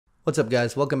What's up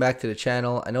guys, welcome back to the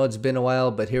channel. I know it's been a while,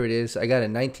 but here it is. I got a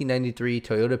 1993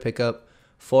 Toyota pickup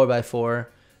 4x4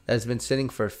 that has been sitting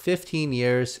for 15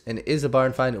 years and is a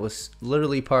barn find. It was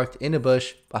literally parked in a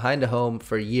bush behind a home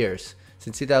for years,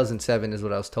 since 2007 is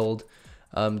what I was told.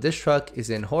 This truck is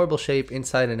in horrible shape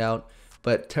inside and out,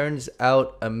 but turns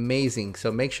out amazing.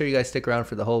 So make sure you guys stick around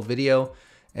for the whole video.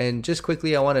 And just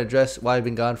quickly, I want to address why I've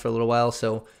been gone for a little while.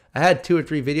 So I had 2 or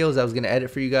 3 videos I was going to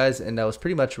edit for you guys, and I was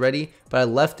pretty much ready, but I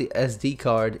left the SD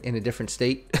card in a different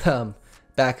state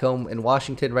back home in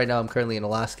Washington. Right now I'm currently in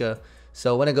Alaska,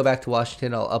 so when I go back to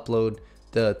Washington, I'll upload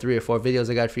the 3 or 4 videos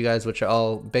I got for you guys, which are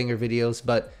all banger videos,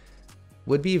 but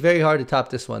would be very hard to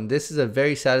top this one. This is a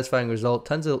very satisfying result,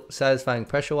 tons of satisfying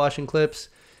pressure washing clips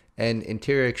and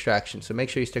interior extraction, so make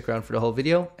sure you stick around for the whole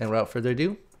video, and without further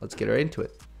ado, let's get right into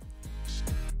it.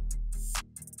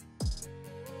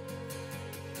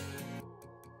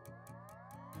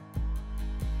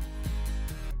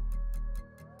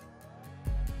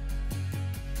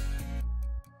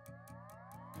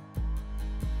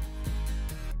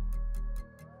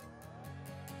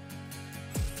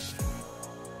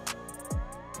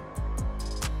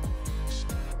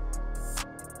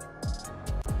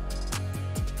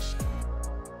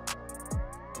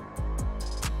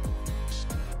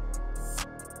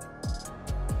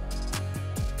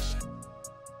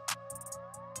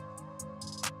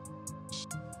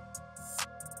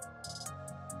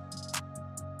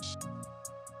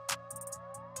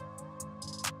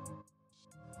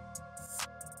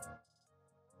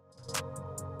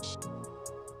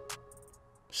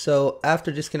 So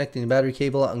after disconnecting the battery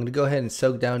cable, I'm going to go ahead and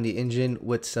soak down the engine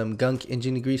with some gunk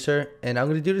engine degreaser, and I'm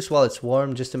going to do this while it's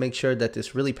warm just to make sure that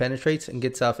this really penetrates and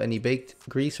gets off any baked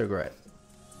grease or grime.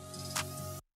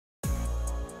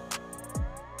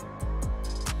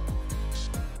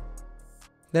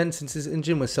 Then, since this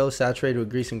engine was so saturated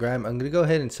with grease and grime, I'm going to go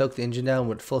ahead and soak the engine down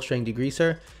with full strength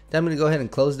degreaser. Then I'm going to go ahead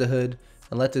and close the hood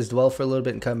and let this dwell for a little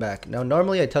bit and come back. Now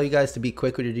normally I tell you guys to be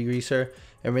quick with your degreaser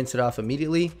and rinse it off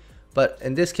immediately, but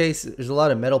in this case there's a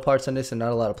lot of metal parts on this and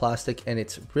not a lot of plastic, and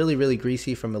it's really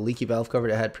greasy from a leaky valve cover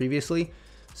that I had previously.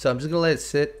 So I'm just going to let it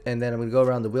sit, and then I'm going to go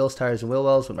around the wheels, tires, and wheel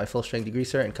wells with my full strength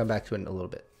degreaser and come back to it in a little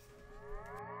bit.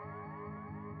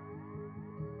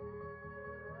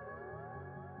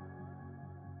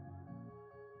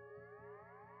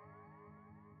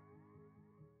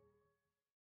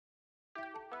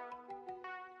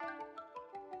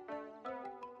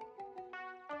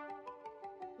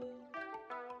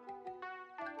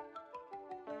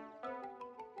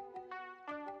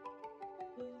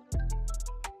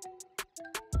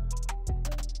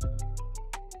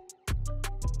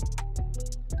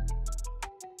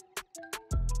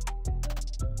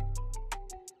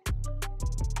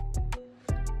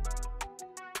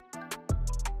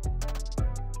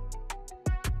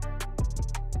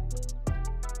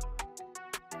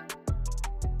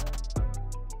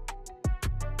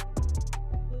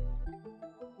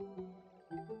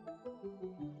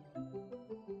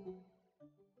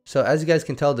 So as you guys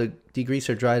can tell, the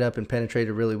degreaser dried up and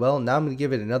penetrated really well. Now I'm going to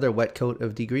give it another wet coat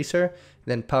of degreaser,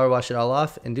 then power wash it all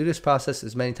off, and do this process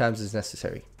as many times as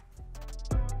necessary.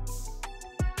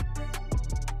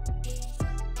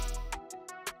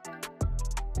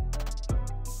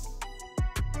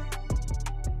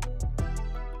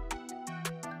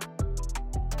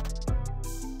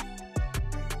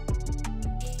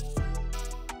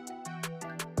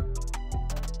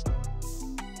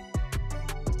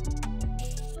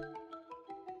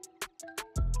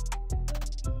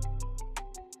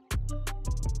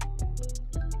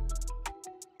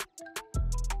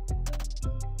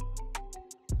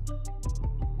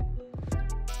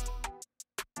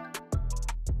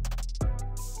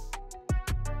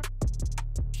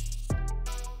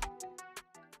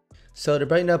 So to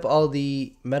brighten up all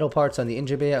the metal parts on the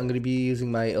engine bay, I'm going to be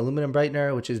using my aluminum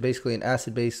brightener, which is basically an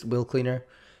acid-based wheel cleaner.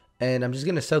 And I'm just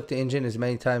going to soak the engine as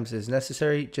many times as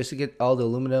necessary just to get all the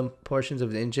aluminum portions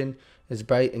of the engine as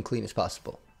bright and clean as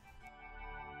possible.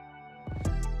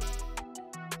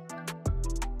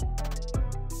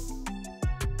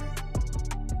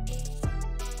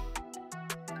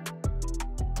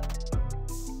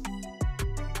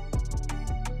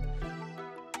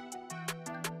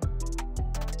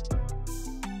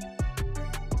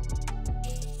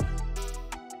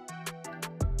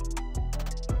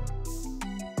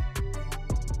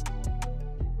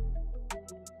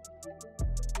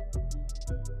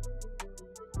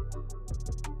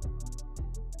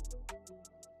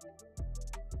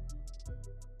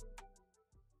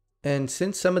 And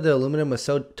since some of the aluminum was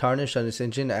so tarnished on this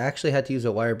engine, I actually had to use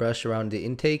a wire brush around the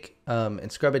intake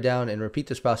and scrub it down and repeat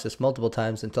this process multiple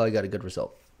times until I got a good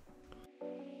result.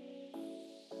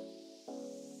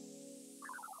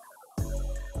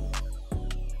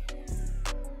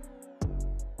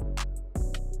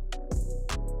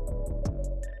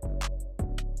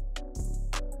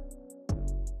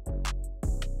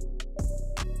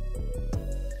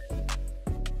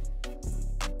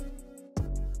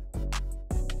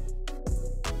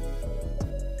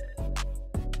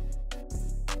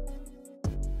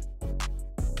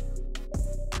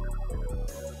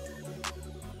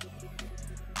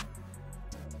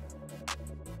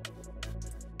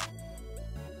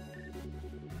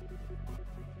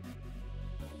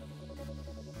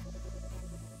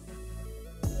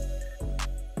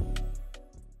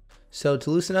 So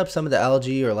to loosen up some of the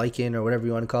algae or lichen or whatever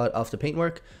you want to call it off the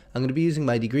paintwork, I'm going to be using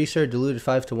my degreaser diluted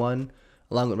 5:1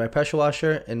 along with my pressure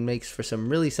washer, and makes for some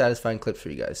really satisfying clips for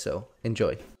you guys, so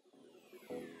enjoy.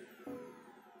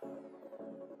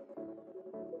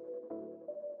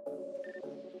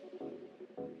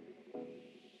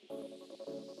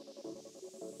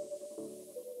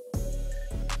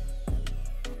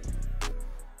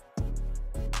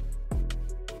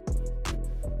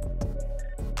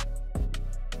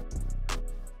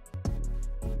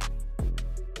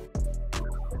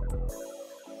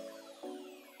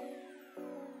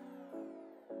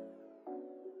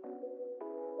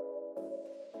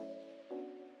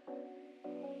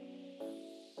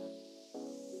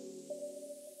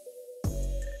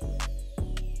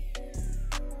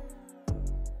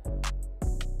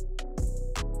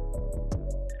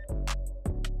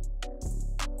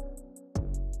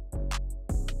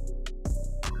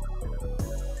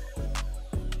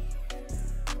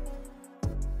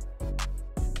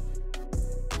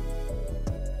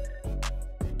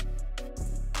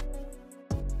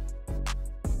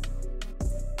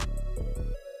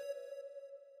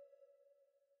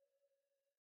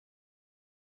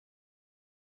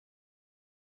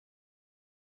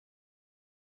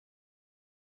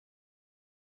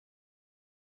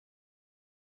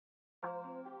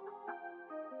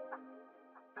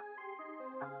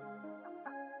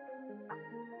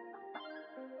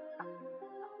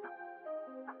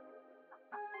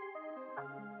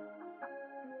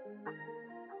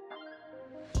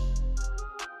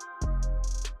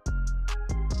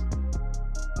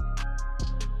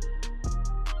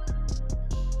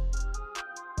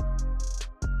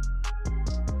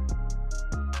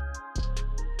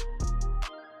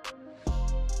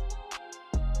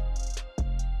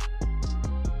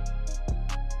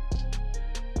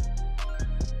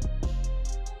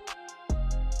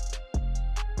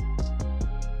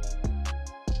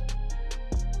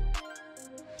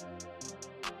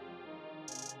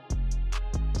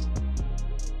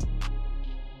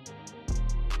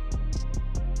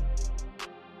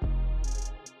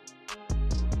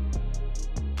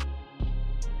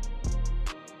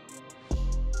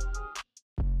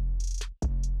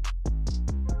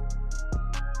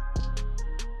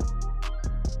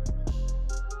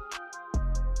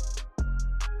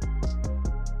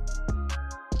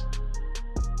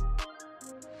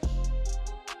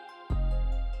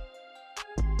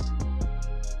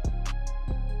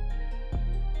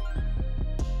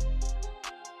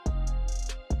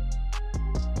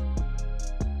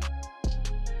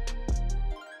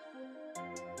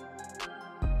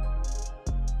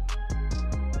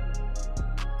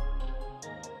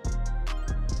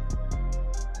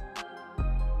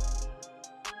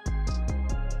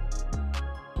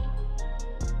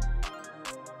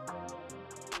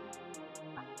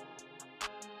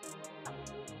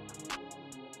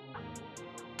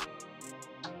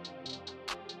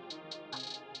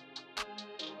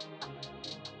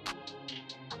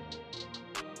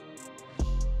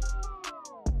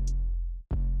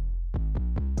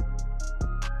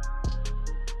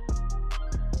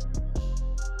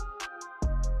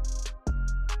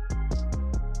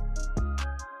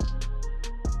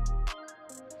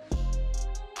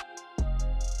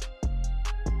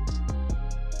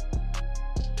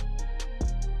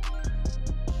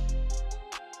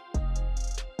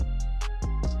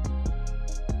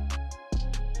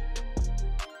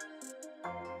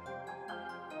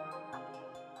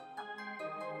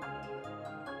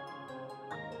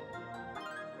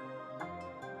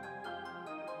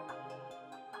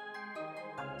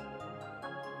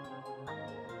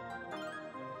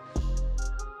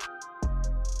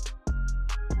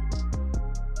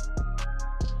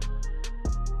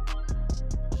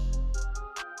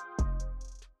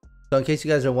 So in case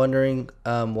you guys are wondering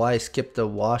why I skipped the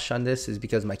wash on this, is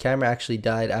because my camera actually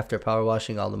died after power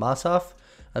washing all the moss off.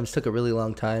 It took a really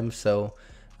long time, so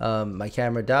my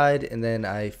camera died and then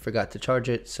I forgot to charge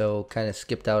it, so kind of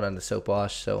skipped out on the soap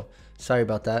wash, so sorry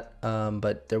about that.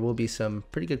 But there will be some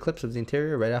pretty good clips of the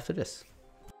interior right after this.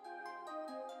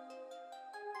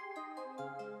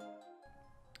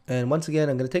 And once again,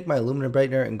 I'm going to take my aluminum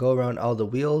brightener and go around all the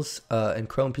wheels and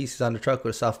chrome pieces on the truck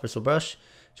with a soft bristle brush.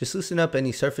 Just loosen up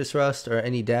any surface rust or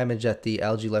any damage that the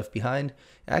algae left behind.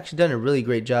 I actually done a really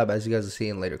great job, as you guys will see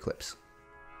in later clips.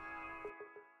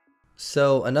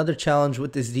 So another challenge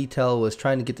with this detail was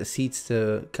trying to get the seats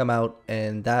to come out,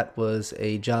 and that was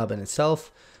a job in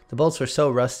itself. The bolts were so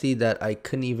rusty that I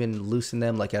couldn't even loosen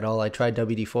them like at all. I tried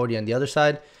WD-40 on the other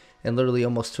side and literally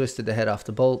almost twisted the head off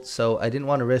the bolt, so I didn't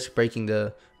want to risk breaking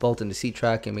the bolt in the seat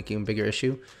track and making a bigger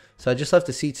issue. So I just left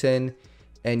the seats in,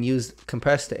 and used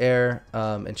compressed air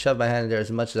and shoved my hand in there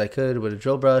as much as I could with a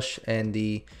drill brush and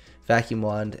the vacuum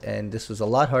wand. And this was a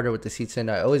lot harder with the seats in.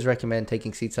 I always recommend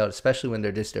taking seats out, especially when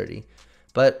they're this dirty.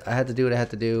 But I had to do what I had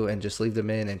to do and just leave them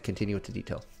in and continue with the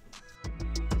detail.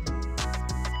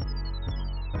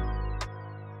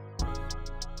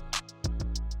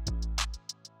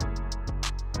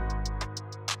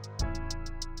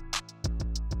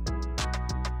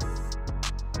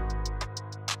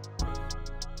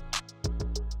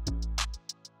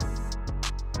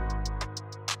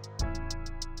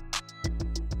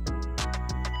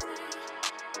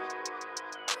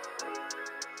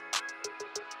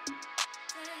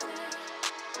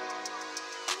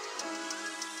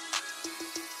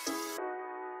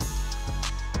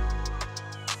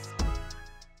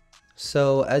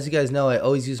 So as you guys know, I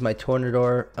always use my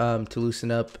Tornador to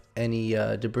loosen up any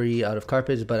debris out of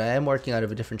carpets, but I am working out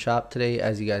of a different shop today.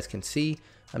 As you guys can see,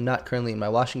 I'm not currently in my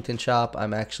Washington shop.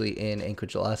 I'm actually in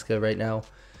Anchorage, Alaska right now.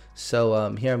 So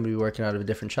here I'm going to be working out of a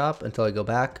different shop until I go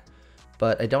back.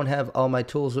 But I don't have all my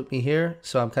tools with me here,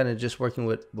 so I'm kind of just working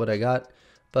with what I got.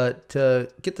 But to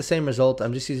get the same result,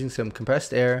 I'm just using some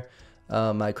compressed air,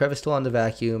 my crevice tool on the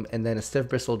vacuum, and then a stiff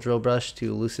bristle drill brush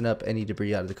to loosen up any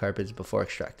debris out of the carpets before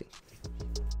extracting.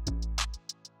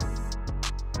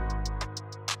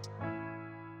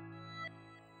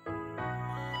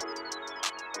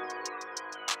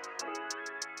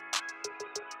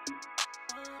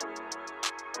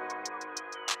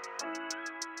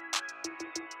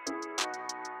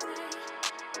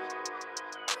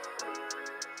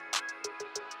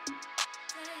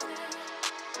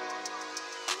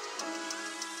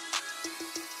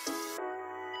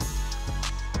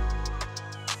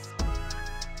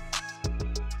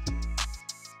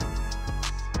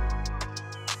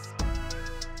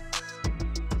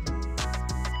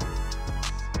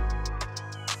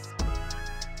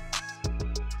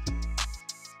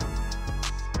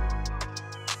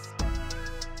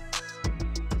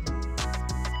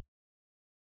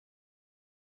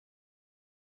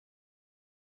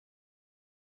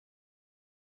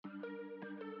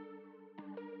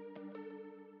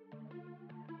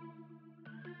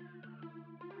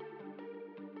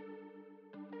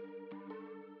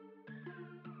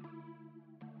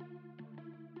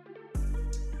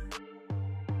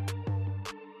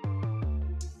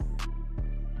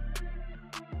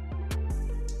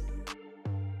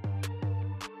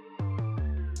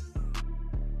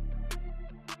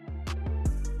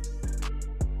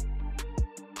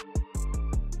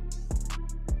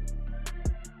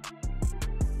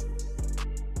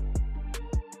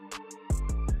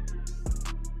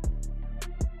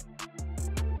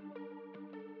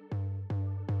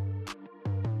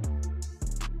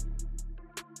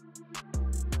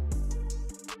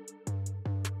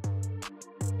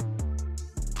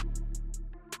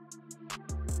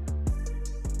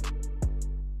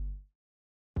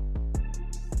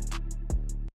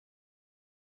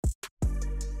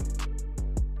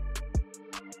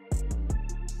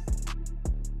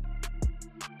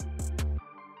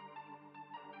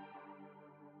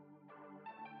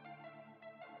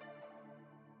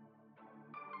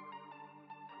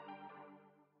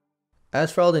 As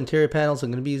for all the interior panels,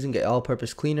 I'm going to be using an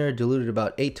all-purpose cleaner diluted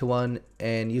about 8:1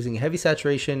 and using heavy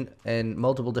saturation and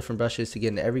multiple different brushes to get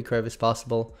in every crevice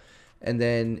possible, and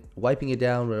then wiping it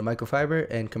down with a microfiber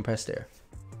and compressed air.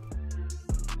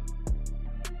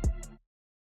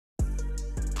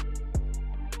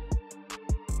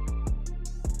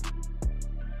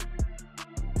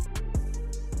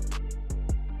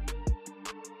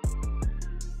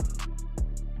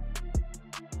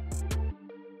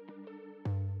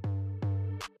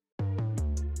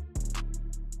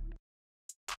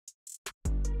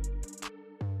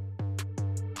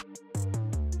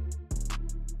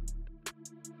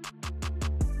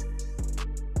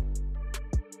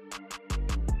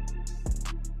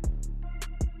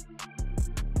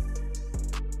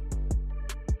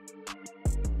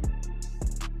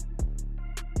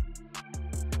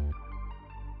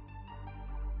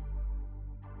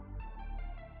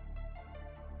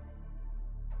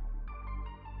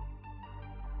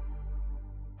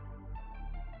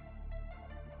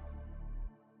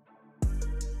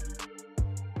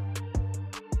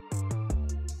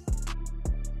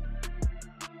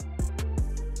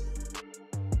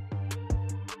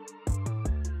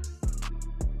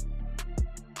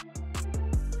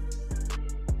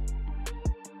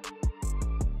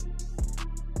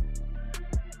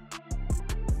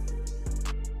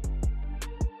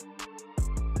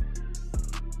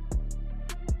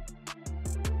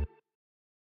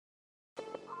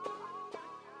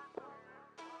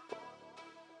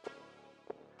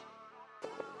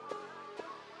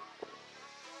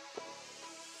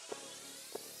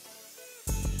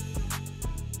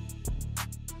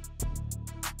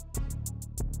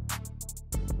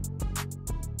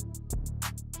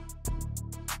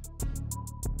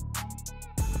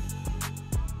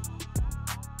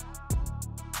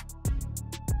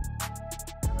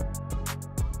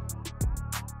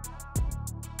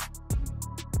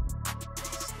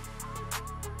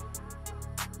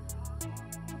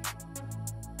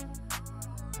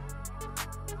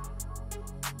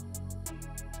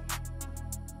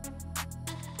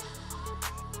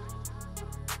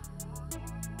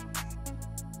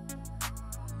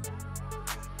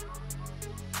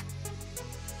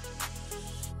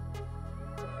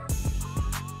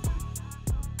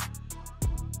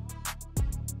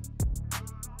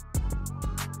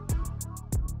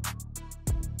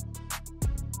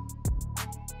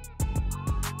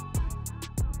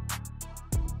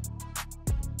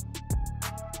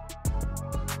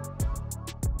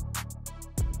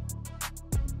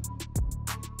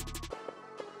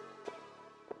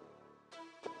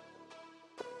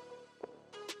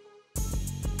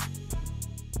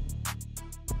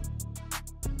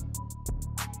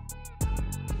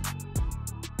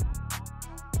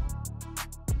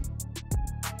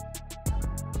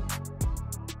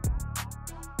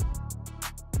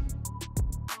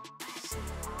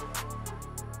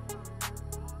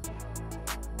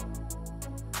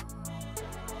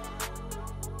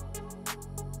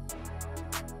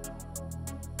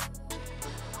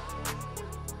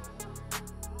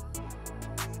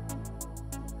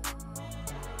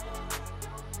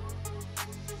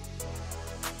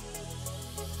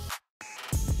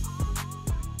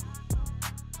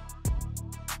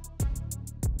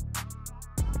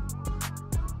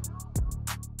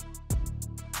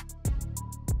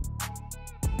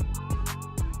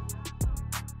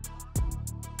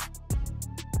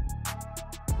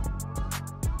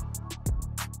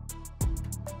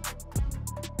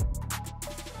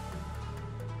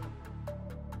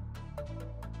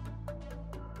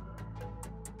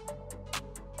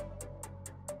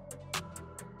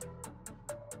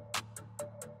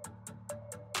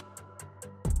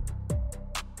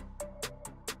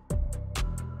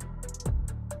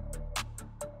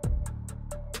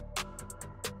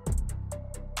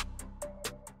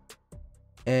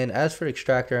 And as for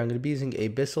extractor, I'm going to be using a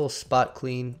Bissell Spot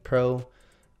Clean Pro.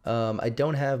 I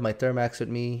don't have my Thermax with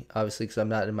me, obviously, because I'm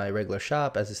not in my regular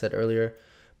shop, as I said earlier.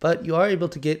 But you are able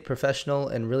to get professional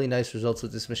and really nice results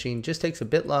with this machine. Just takes a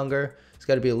bit longer. It's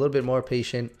got to be a little bit more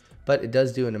patient, but it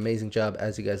does do an amazing job,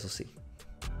 as you guys will see.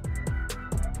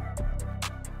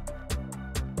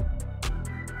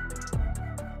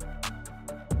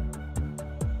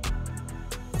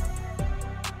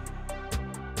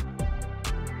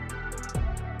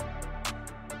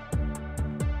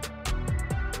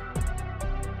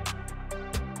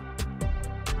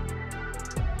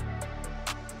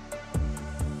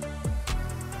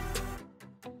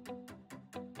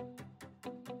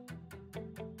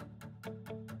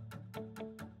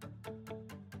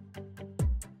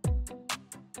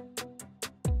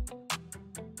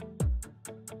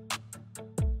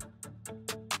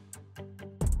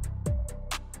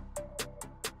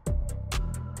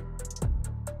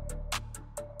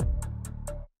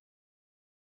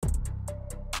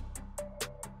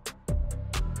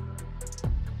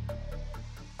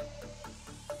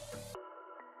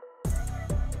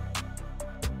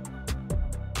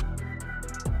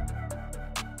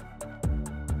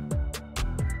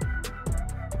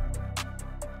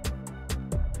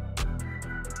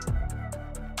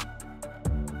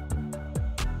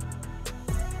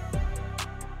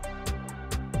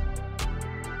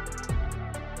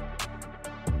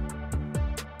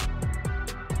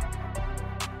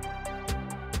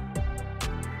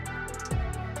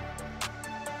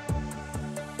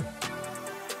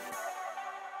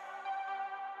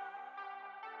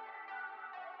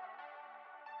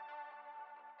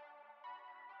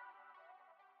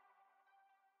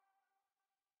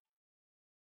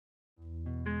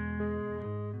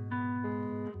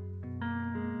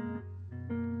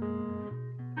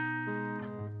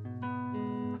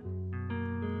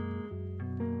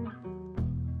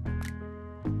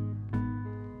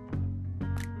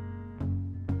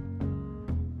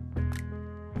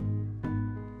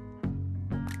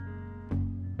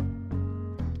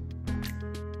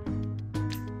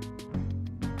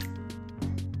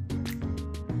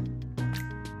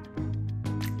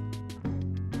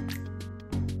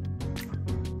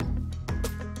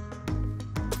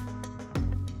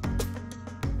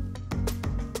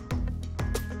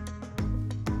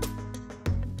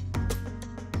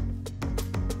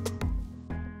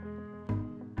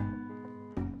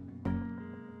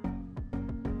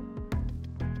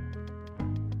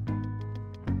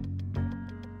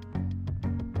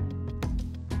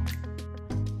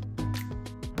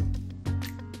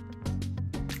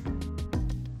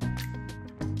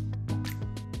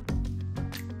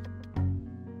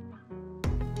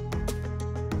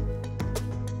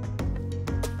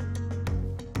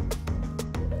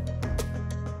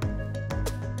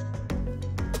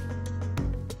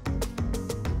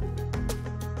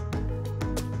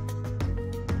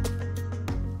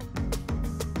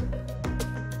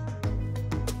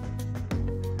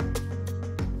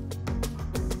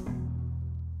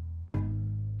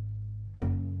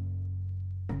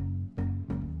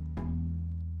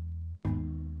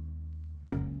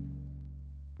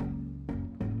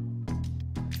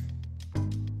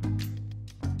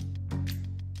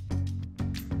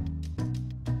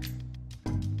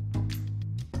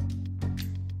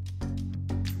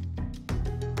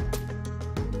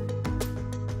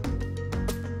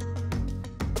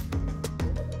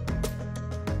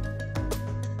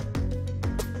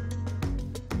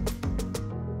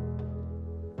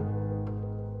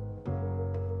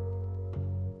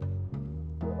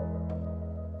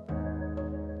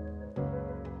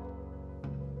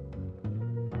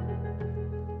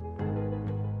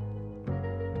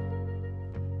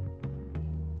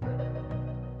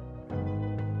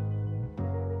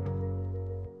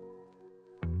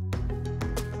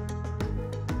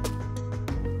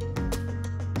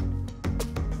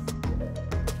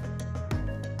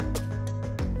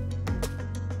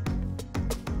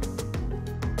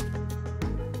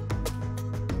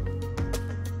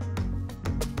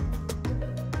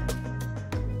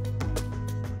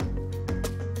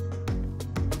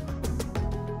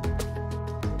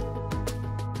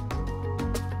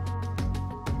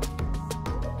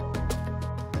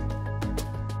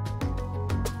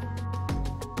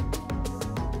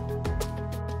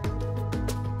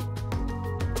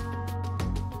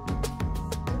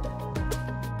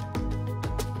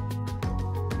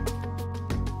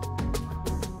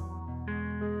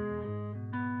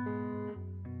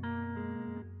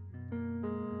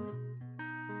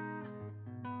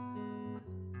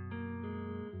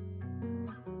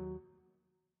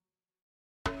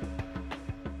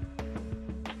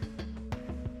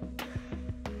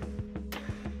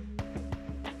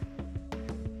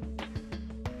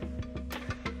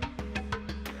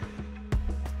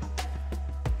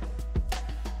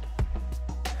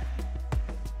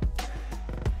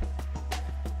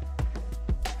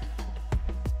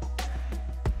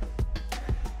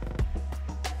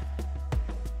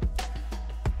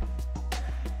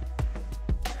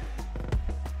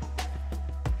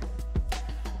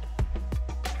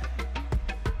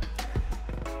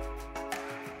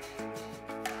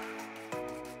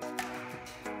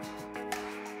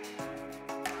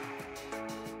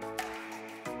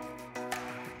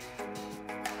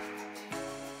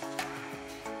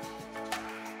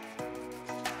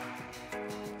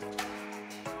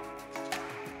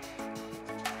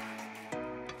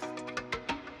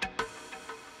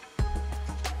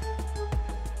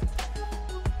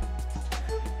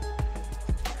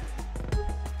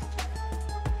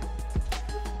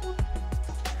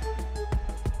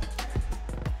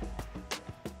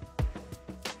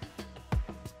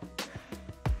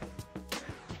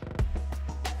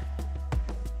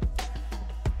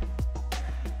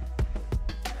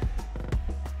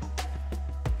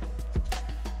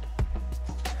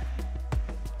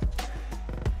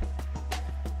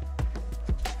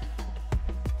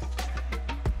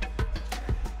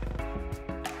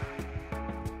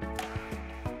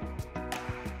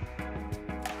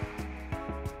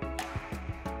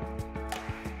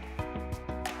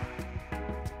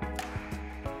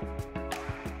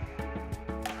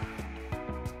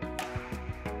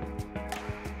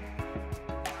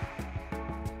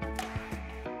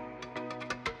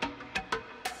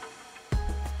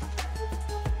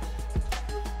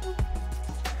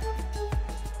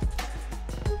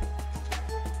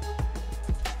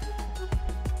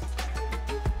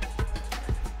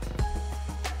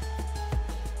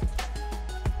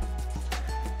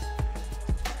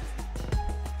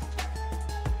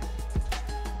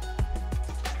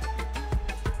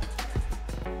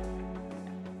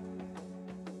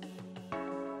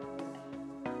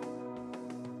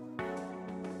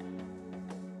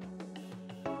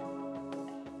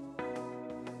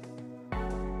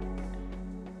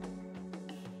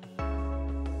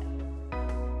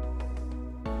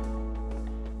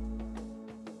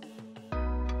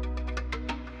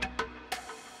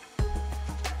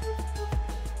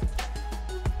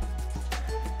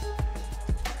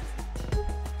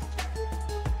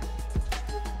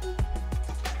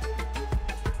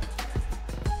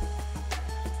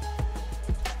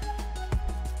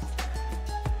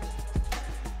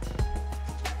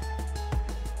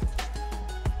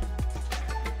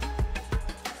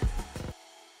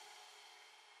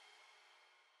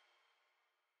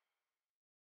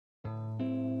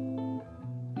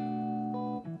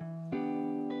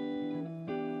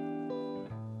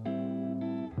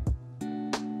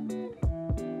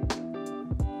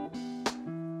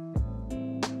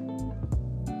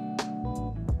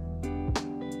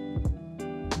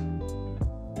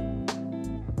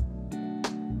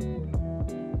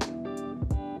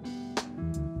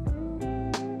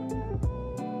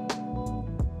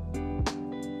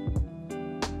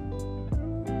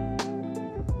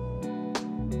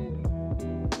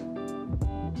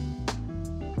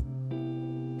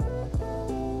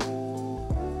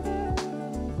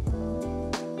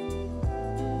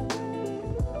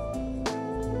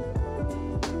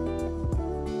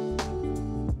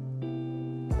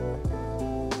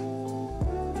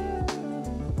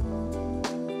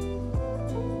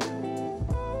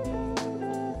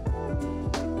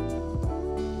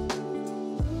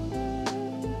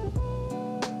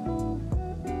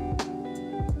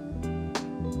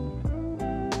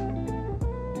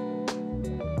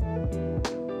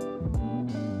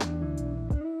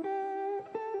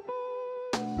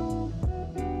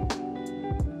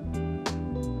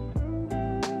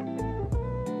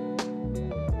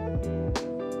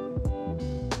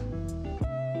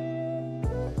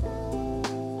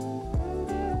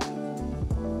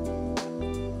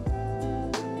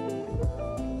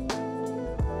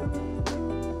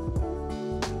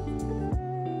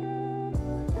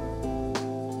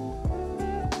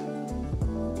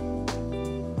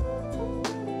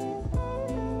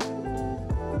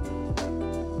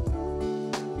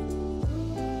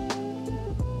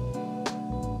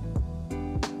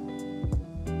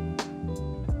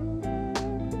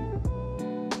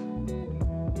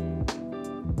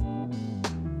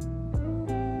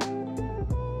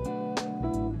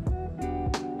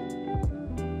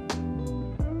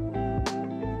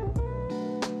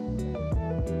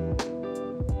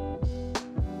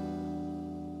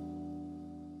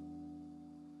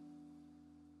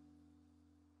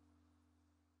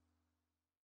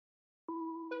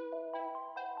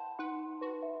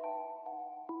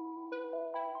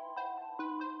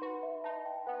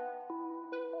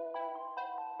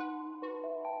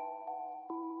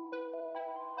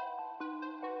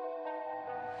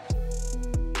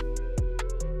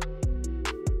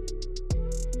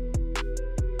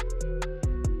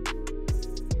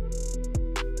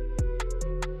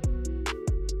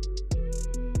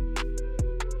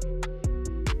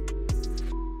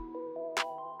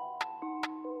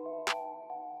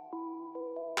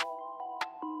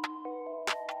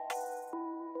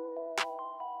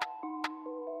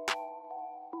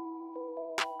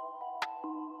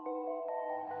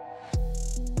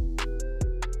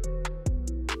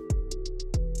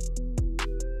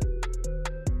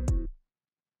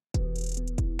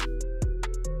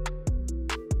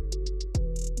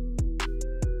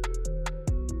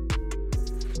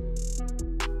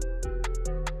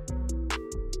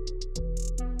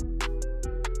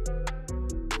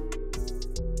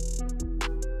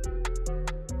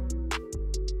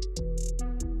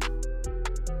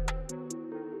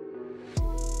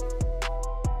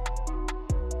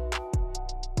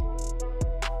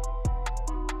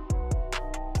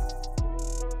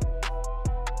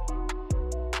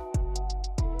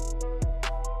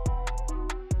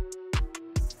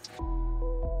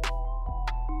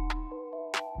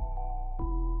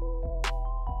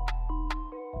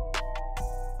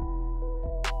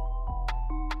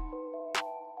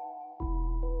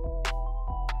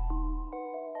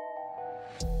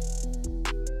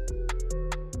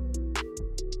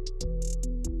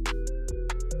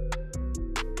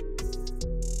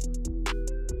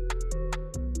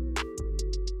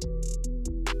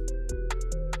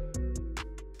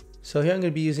 So here I'm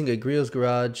going to be using a Griot's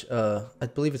Garage, I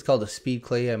believe it's called a speed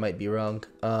clay, I might be wrong.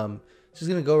 Just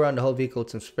going to go around the whole vehicle with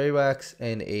some spray wax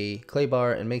and a clay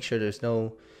bar and make sure there's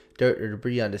no dirt or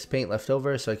debris on this paint left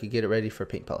over so I could get it ready for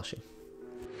paint polishing.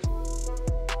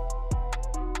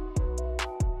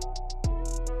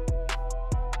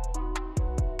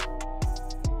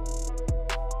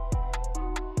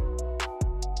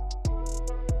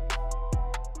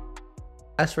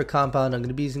 As for compound, I'm going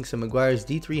to be using some Meguiar's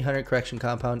D300 correction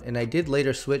compound, and I did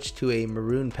later switch to a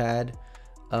maroon pad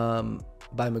by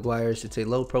Meguiar's. It's a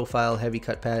low profile heavy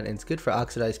cut pad and it's good for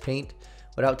oxidized paint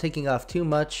without taking off too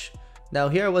much. Now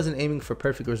here I wasn't aiming for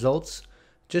perfect results,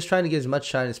 just trying to get as much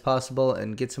shine as possible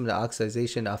and get some of the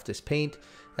oxidization off this paint,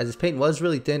 as this paint was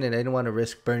really thin and I didn't want to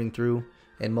risk burning through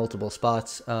in multiple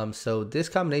spots. So this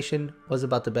combination was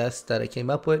about the best that I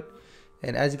came up with,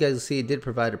 and as you guys will see, it did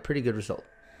provide a pretty good result.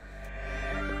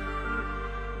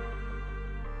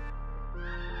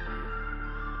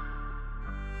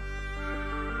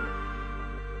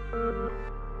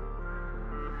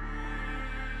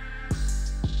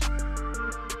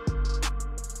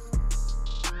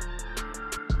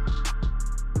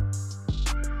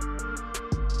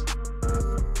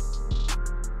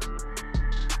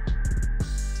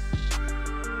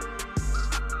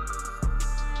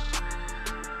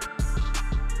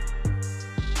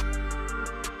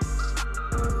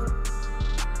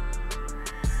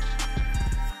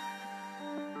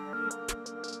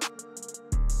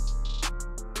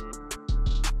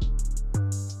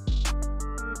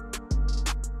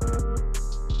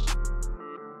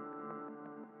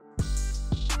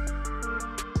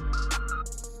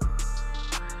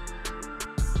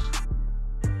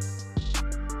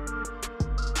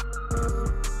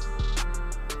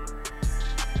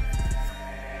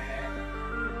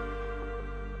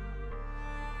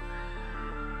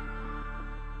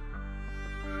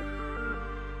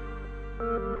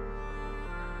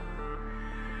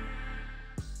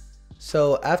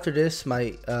 So after this,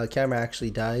 my camera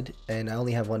actually died and I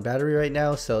only have one battery right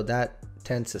now, so that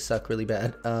tends to suck really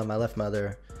bad. I left my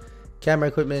other camera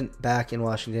equipment back in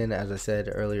Washington. As I said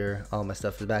earlier, all my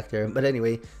stuff is back there. But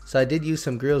anyway, so I did use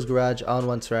some Griot's Garage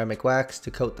all-in-one ceramic wax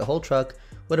to coat the whole truck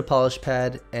with a polish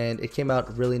pad, and it came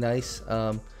out really nice.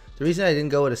 The reason I didn't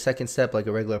go with a second step like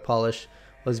a regular polish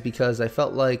was because I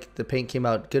felt like the paint came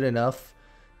out good enough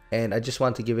and I just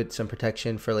wanted to give it some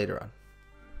protection for later on.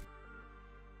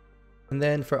 And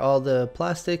then for all the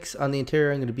plastics on the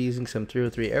interior, I'm going to be using some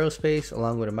 303 Aerospace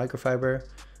along with a microfiber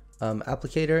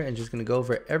applicator, and just going to go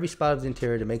over every spot of the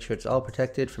interior to make sure it's all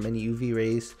protected from any UV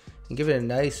rays and give it a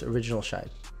nice original shine.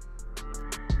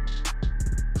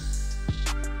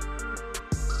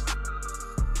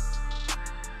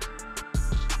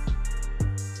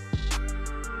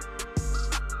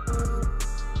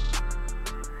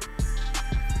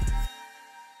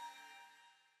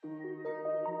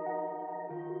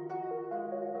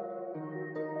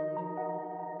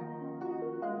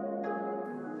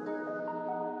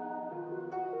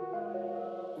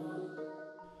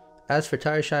 As for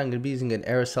tire shine, I'm going to be using an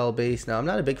aerosol base. Now, I'm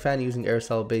not a big fan of using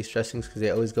aerosol based dressings because they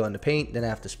always go into paint. Then I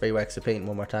have to spray wax the paint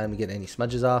one more time to get any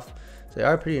smudges off. So they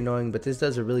are pretty annoying, but this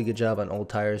does a really good job on old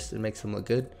tires. It makes them look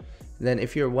good. And then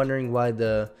if you're wondering why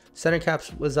the center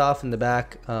caps was off in the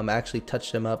back, I actually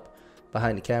touched them up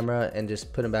behind the camera and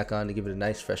just put them back on to give it a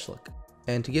nice fresh look.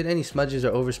 And to get any smudges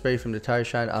or overspray from the tire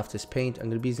shine off this paint, I'm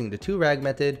going to be using the 2-rag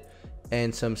method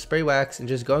and some spray wax and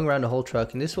just going around the whole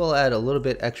truck. And this will add a little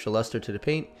bit extra luster to the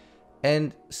paint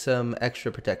and some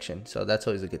extra protection, so that's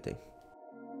always a good thing.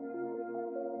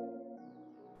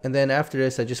 And then after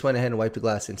this, I just went ahead and wiped the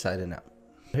glass inside and out.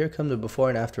 Here come the before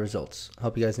and after results.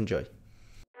 Hope you guys enjoy.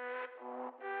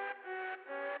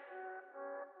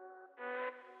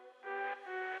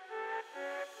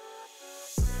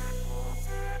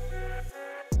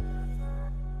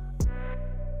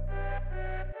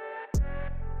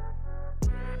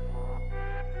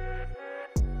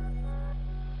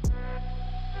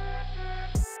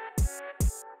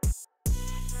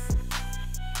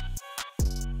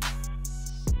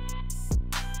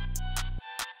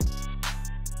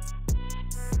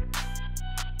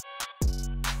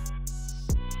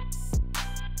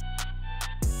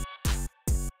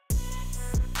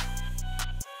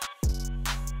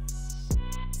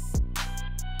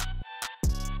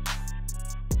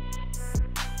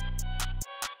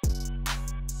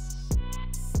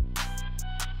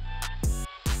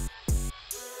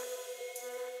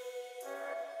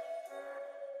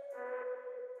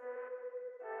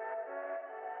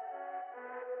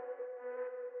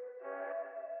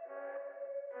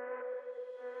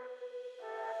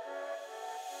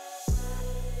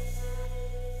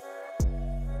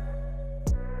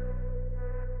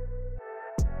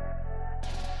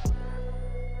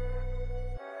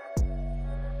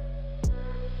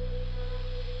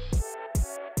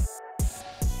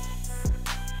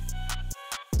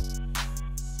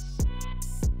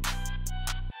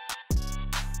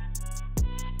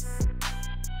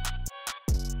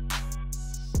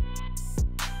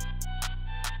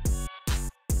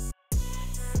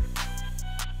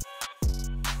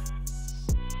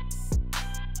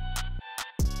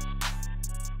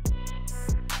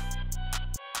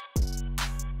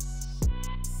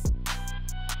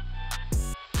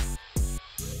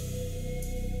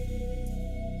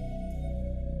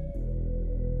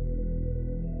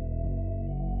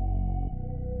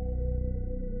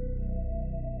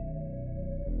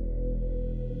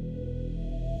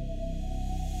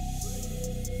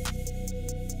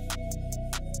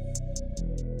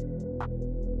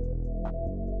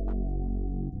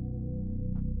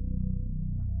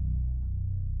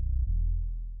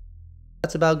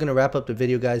 that's about going to wrap up the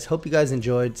video, guys. Hope you guys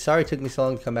enjoyed. Sorry it took me so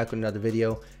long to come back with another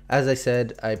video. As I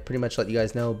said, I pretty much let you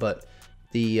guys know, but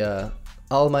the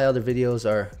all of my other videos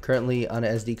are currently on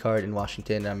an SD card in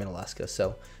Washington. I'm in Alaska,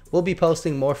 so we'll be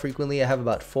posting more frequently. I have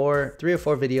about 3 or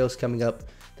 4 videos coming up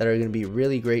that are going to be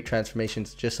really great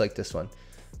transformations just like this one.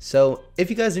 So if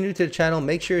you guys are new to the channel,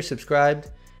 make sure you're subscribed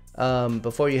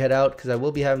before you head out, because I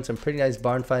will be having some pretty nice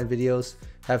barn find videos.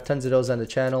 I have tons of those on the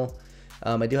channel.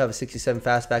 I do have a 67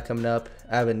 fastback coming up.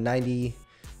 I have a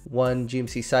 91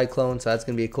 GMC Cyclone, so that's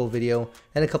going to be a cool video,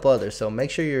 and a couple others. So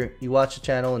make sure you watch the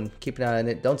channel and keep an eye on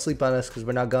it. Don't sleep on us because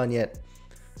we're not gone yet.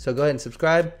 So go ahead and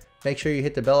subscribe. Make sure you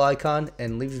hit the bell icon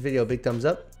and leave this video a big thumbs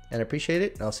up, and I appreciate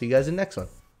it. And I'll see you guys in the next one.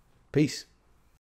 Peace.